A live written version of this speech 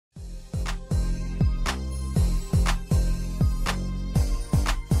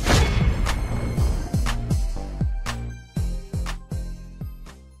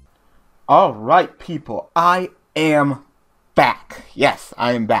Alright, people, I am back. Yes,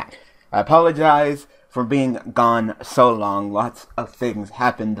 I am back. I apologize for being gone so long. Lots of things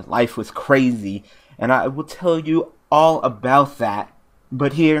happened. Life was crazy, and I will tell you all about that.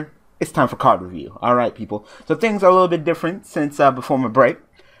 But here, it's time for card review. Alright, people. So things are a little bit different since before my break.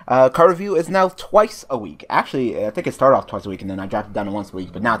 Card review is now twice a week. Actually, I think it started off twice a week, and then I dropped it down to once a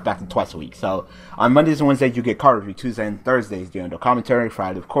week, but now it's back to twice a week. So, on Mondays and Wednesdays, you get card review. Tuesday and Thursdays, you know, commentary.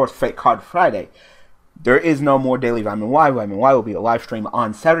 Friday, of course, fake card Friday. There is no more daily Nyhmnim. Nyhmnim will be a live stream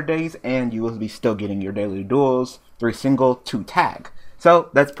on Saturdays, and you will be still getting your daily duels, 3 single, 2 tag. So,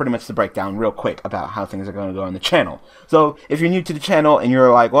 that's pretty much the breakdown real quick about how things are going to go on the channel. So, if you're new to the channel, and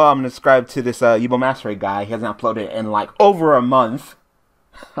you're like, well, I'm going to subscribe to this Yubel Mastery guy, he hasn't uploaded in like over a month,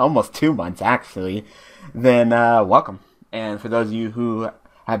 almost 2 months actually, then welcome. And for those of you who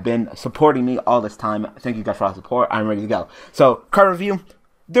have been supporting me all this time, thank you guys for all the support. I'm ready to go. So, card review.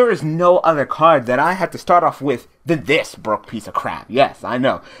 There is no other card that I have to start off with than this broke piece of crap. Yes, I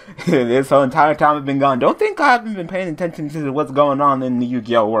know. This whole entire time I've been gone. Don't think I haven't been paying attention to what's going on in the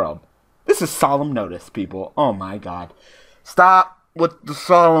Yu-Gi-Oh world. This is Solemn Notice, people. Oh my god. Stop with the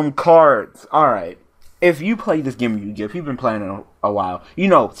solemn cards. Alright. If you play this game of Yu-Gi-Oh, if you've been playing it a while, you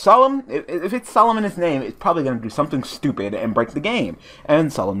know, Solemn, if it's Solemn in its name, it's probably going to do something stupid and break the game.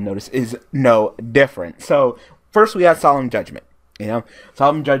 And Solemn Notice is no different. So, first we have Solemn Judgment. You know,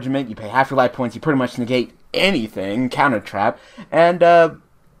 Solemn Judgment, you pay half your life points, you pretty much negate anything, counter trap, and,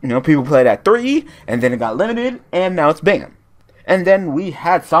 you know, people played at 3, and then it got limited, and now it's banned. And then we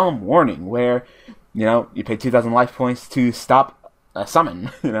had Solemn Warning, where, you know, you pay 2,000 life points to stop a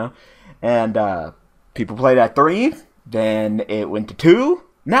summon, you know, and, people played at 3, then it went to 2,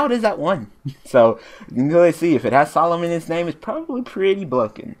 now it is at 1. So, you can really see, if it has Solemn in its name, it's probably pretty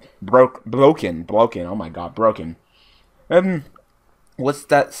broken. Broken, oh my god, broken. What's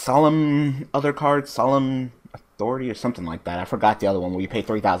that Solemn other card? Solemn Authority or something like that. I forgot the other one where you pay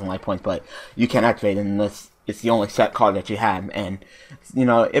 3,000 life points, but you can't activate it unless it's the only set card that you have. And, you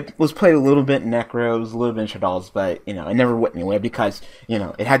know, it was played a little bit in Necros, a little bit in Shaddolls, but, you know, it never went anywhere because, you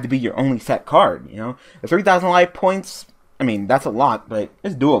know, it had to be your only set card, you know. The 3,000 life points, I mean, that's a lot, but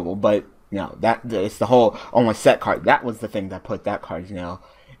it's doable. But, you know, it's the whole only set card. That was the thing that put that card, you know,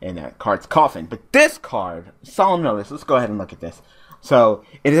 in that card's coffin. But this card, Solemn Notice, let's go ahead and look at this. So,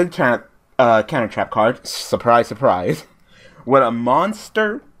 it is a counter trap card. Surprise, surprise. When a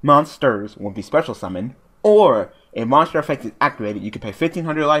monsters will be special summoned, or a monster effect is activated, you can pay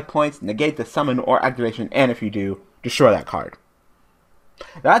 1,500 life points, negate the summon or activation, and if you do, destroy that card.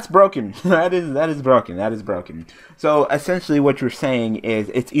 That's broken. That is broken. That is broken. So, essentially what you're saying is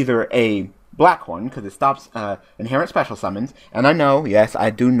it's either a Blackhorn, because it stops inherent special summons, and I know, yes, I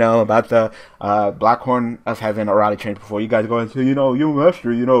do know about the Blackhorn of Heaven already changed before. You guys go and say, you know, you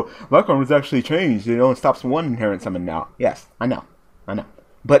master, you know, Blackhorn was actually changed. It only stops 1 inherent summon now. Yes, I know.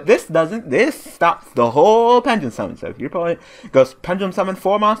 But this doesn't. This stops the whole Pendulum Summon. So if your opponent goes Pendulum Summon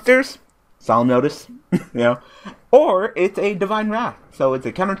 4 monsters, Solemn Notice, you know, or it's a Divine Wrath. So it's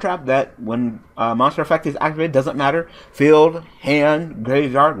a counter trap that when monster effect is activated, doesn't matter, field, hand,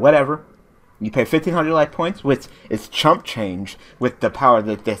 graveyard, whatever. You pay 1,500 life points, which is chump change with the power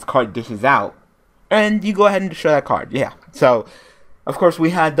that this card dishes out, and you go ahead and destroy that card. Yeah. So, of course,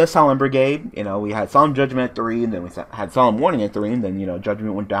 we had the Solemn Brigade. You know, we had Solemn Judgment at 3, and then we had Solemn Warning at 3, and then, you know,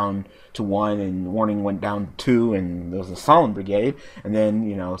 Judgment went down to 1, and Warning went down to 2, and there was a Solemn Brigade, and then,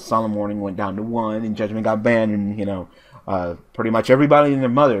 you know, Solemn Warning went down to 1, and Judgment got banned, and, you know, pretty much everybody and their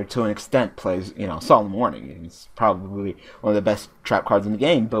mother, to an extent, plays, you know, Solemn Warning. It's probably one of the best trap cards in the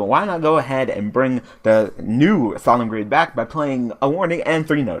game, but why not go ahead and bring the new Solemn Grade back by playing a Warning and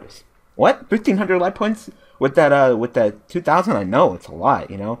 3 Notice? What? 1,500 life points with that 2,000? I know, it's a lot,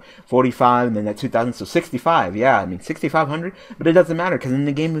 you know. 45, and then that 2,000, so 65, yeah, I mean, 6,500, but it doesn't matter, because in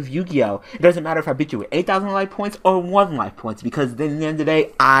the game of Yu-Gi-Oh, it doesn't matter if I beat you with 8,000 life points or 1 life points, because then at the end of the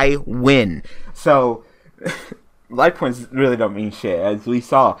day, I win. So, life points really don't mean shit, as we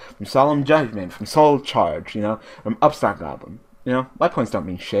saw from Solemn Judgment, from Soul Charge, you know, from Upstart Goblin. You know, life points don't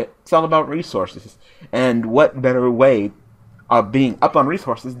mean shit. It's all about resources. And what better way of being up on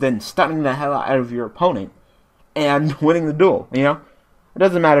resources than stunning the hell out of your opponent and winning the duel, you know? It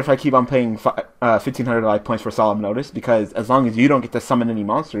doesn't matter if I keep on paying 1,500 life points for Solemn Notice, because as long as you don't get to summon any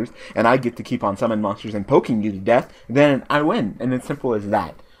monsters, and I get to keep on summoning monsters and poking you to death, then I win. And it's simple as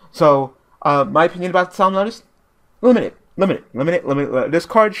that. So, my opinion about Solemn Notice? Limit it. This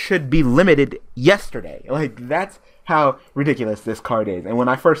card should be limited yesterday. Like, that's how ridiculous this card is. And when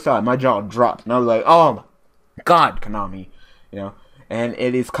I first saw it, my jaw dropped. And I was like, oh my god, Konami. You know? And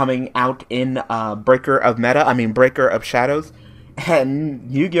it is coming out in Breaker of Shadows.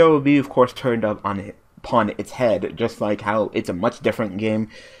 And Yu-Gi-Oh! Will be, of course, turned up upon its head, just like how it's a much different game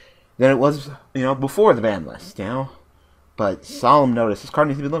than it was, before the ban list, But Solemn Notice, this card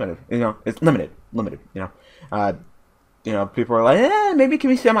needs to be limited. It's limited, People are like, maybe it can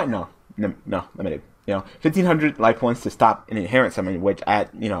be semi. No, limited. 1,500 life points to stop an inherent summon, which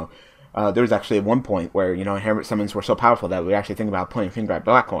there was actually one point where, inherent summons were so powerful that we actually think about playing Finger at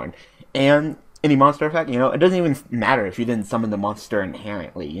Blackhorn. And any monster effect, it doesn't even matter if you didn't summon the monster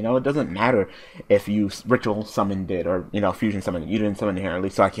inherently. It doesn't matter if you ritual summoned it or, fusion summoned it. You didn't summon inherently,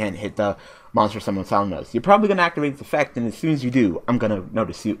 so I can't hit the monster summon with Solemn Notice. You're probably going to activate its effect, and as soon as you do, I'm going to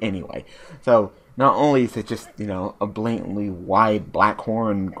notice you anyway. So, not only is it just, a blatantly wide black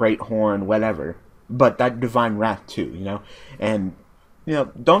horn, great horn, whatever, but that divine wrath too, and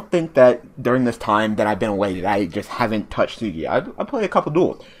don't think that during this time that I've been away that I just haven't touched Yu-Gi-Oh! I played a couple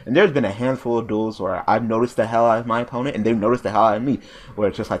duels, and there's been a handful of duels where I've noticed the hell out of my opponent, and they've noticed the hell out of me, where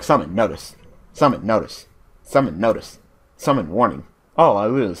it's just like summon, notice, summon, notice, summon, notice, summon, warning. Oh, I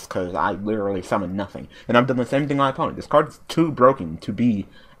lose because I literally summoned nothing, and I've done the same thing to my opponent. This card is too broken to be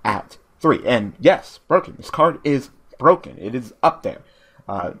at 3, and yes, broken. This card is broken. It is up there.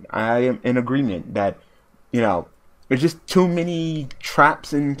 I am in agreement that, there's just too many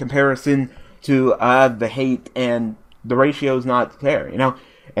traps in comparison to the hate, and the ratio's not there,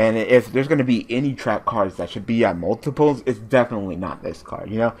 And if there's going to be any trap cards that should be at multiples, it's definitely not this card,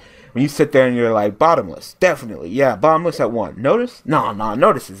 When you sit there and you're like, bottomless, definitely, yeah, bottomless at 1. Notice? No,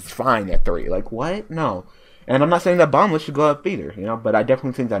 notice is fine at 3. Like, what? No. And I'm not saying that bottomless should go up either, but I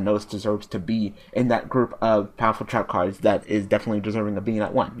definitely think that Notice deserves to be in that group of powerful trap cards that is definitely deserving of being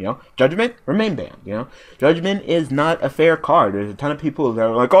at 1, Judgment, remain banned, Judgment is not a fair card. There's a ton of people that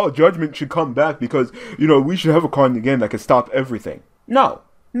are like, oh, Judgment should come back because, we should have a card in the game that can stop everything. No,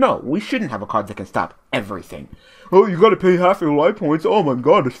 we shouldn't have a card that can stop everything. Oh, you gotta pay half your life points? Oh my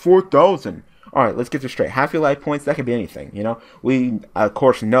god, it's 4,000. Alright, let's get this straight. Half your life points, that could be anything, We, of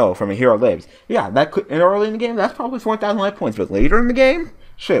course, know from A Hero Lives. Yeah, that could, and early in the game, that's probably 4,000 life points. But later in the game,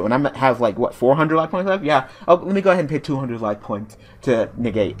 shit, when I have, 400 life points left? Yeah, let me go ahead and pay 200 life points to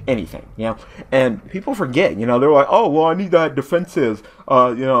negate anything, And people forget, they're like, oh, well, I need that defensive,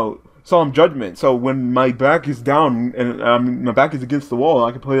 Solemn Judgment, so when my back is down and my back is against the wall,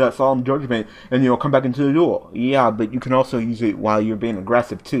 I can play that Solemn Judgment and come back into the duel. Yeah, but you can also use it while you're being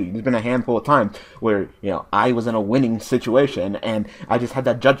aggressive too. There's been a handful of times where I was in a winning situation and I just had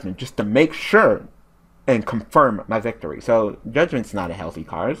that Judgment just to make sure and confirm my victory. So Judgment's not a healthy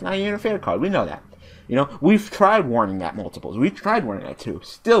card. It's not even a fair card. We know that. We've tried warning at multiples. We've tried warning at 2.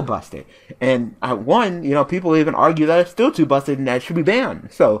 Still busted. And at 1, people even argue that it's still too busted and that it should be banned.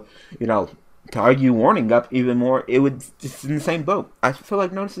 So, to argue warning up even more, it's in the same boat. I feel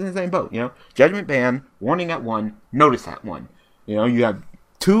like Notice is in the same boat, Judgment ban, warning at 1, Notice at 1. You have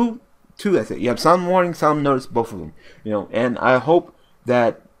two, that's it. You have Solemn Warning, Solemn Notice, both of them. And I hope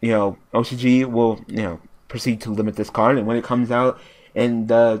that, OCG will, proceed to limit this card. And when it comes out, and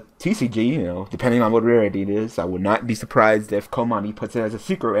TCG, depending on what rarity it is, I would not be surprised if Komani puts it as a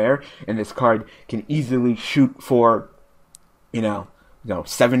secret rare, and this card can easily shoot for,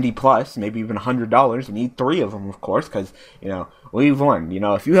 70 plus, maybe even $100. You need 3 of them, of course, because, we've learned,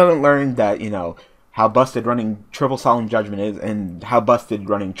 if you haven't learned that, how busted running triple Solemn Judgment is, and how busted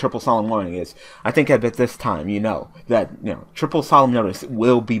running triple Solemn Warning is, I think at this time, that, triple Solemn Notice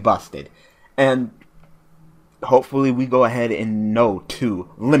will be busted. And hopefully we go ahead and know to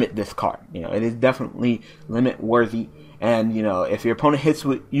limit this card. It is definitely limit worthy. And, if your opponent hits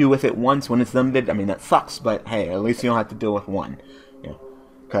you with it once when it's limited, I mean, that sucks. But, hey, at least you don't have to deal with 1.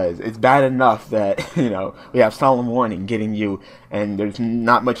 Because it's bad enough that, we have Solemn Warning getting you, and there's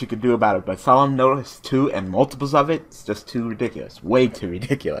not much you could do about it. But Solemn Notice 2 and multiples of it, it's just too ridiculous. Way too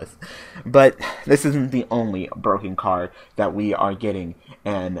ridiculous. But this isn't the only broken card that we are getting,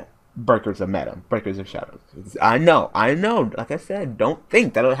 and Breakers of Meta, Breakers of Shadows. I know, like I said, don't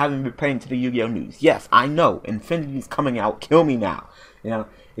think that I haven't been paying to the Yu-Gi-Oh! News. Yes, I know, Infinity's coming out, kill me now.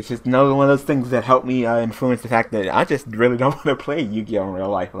 It's just another one of those things that help me influence the fact that I just really don't want to play Yu-Gi-Oh! In real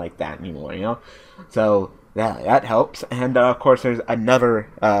life like that anymore, So, yeah, that helps. And, of course, there's another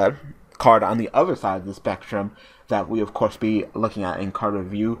card on the other side of the spectrum that we, of course, be looking at in card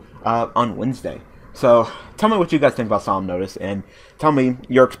review on Wednesday. So, tell me what you guys think about Solemn Notice, and tell me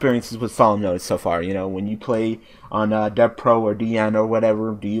your experiences with Solemn Notice so far. When you play on Dev Pro or DN or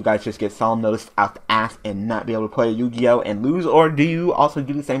whatever, do you guys just get Solemn Notice out the ass and not be able to play Yu-Gi-Oh! And lose, or do you also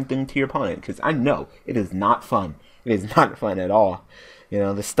do the same thing to your opponent? Because I know it is not fun. It is not fun at all.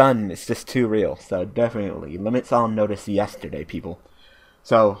 The stun is just too real. So, definitely limit Solemn Notice yesterday, people.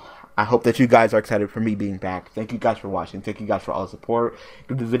 So, I hope that you guys are excited for me being back. Thank you guys for watching. Thank you guys for all the support.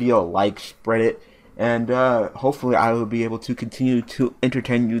 Give the video a like, spread it, and hopefully I will be able to continue to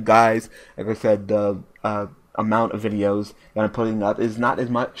entertain you guys. Like I said, the amount of videos that I'm putting up is not as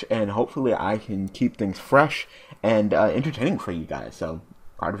much, and hopefully I can keep things fresh and entertaining for you guys. So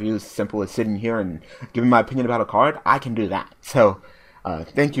card review is simple as sitting here and giving my opinion about a card. I can do that. So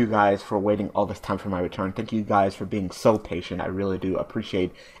thank you guys for waiting all this time for my return. Thank you guys for being so patient. I really do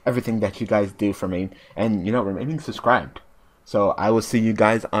appreciate everything that you guys do for me, and remaining subscribed. So I will see you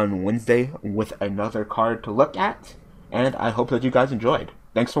guys on Wednesday with another card to look at, and I hope that you guys enjoyed.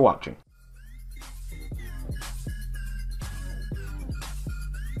 Thanks for watching.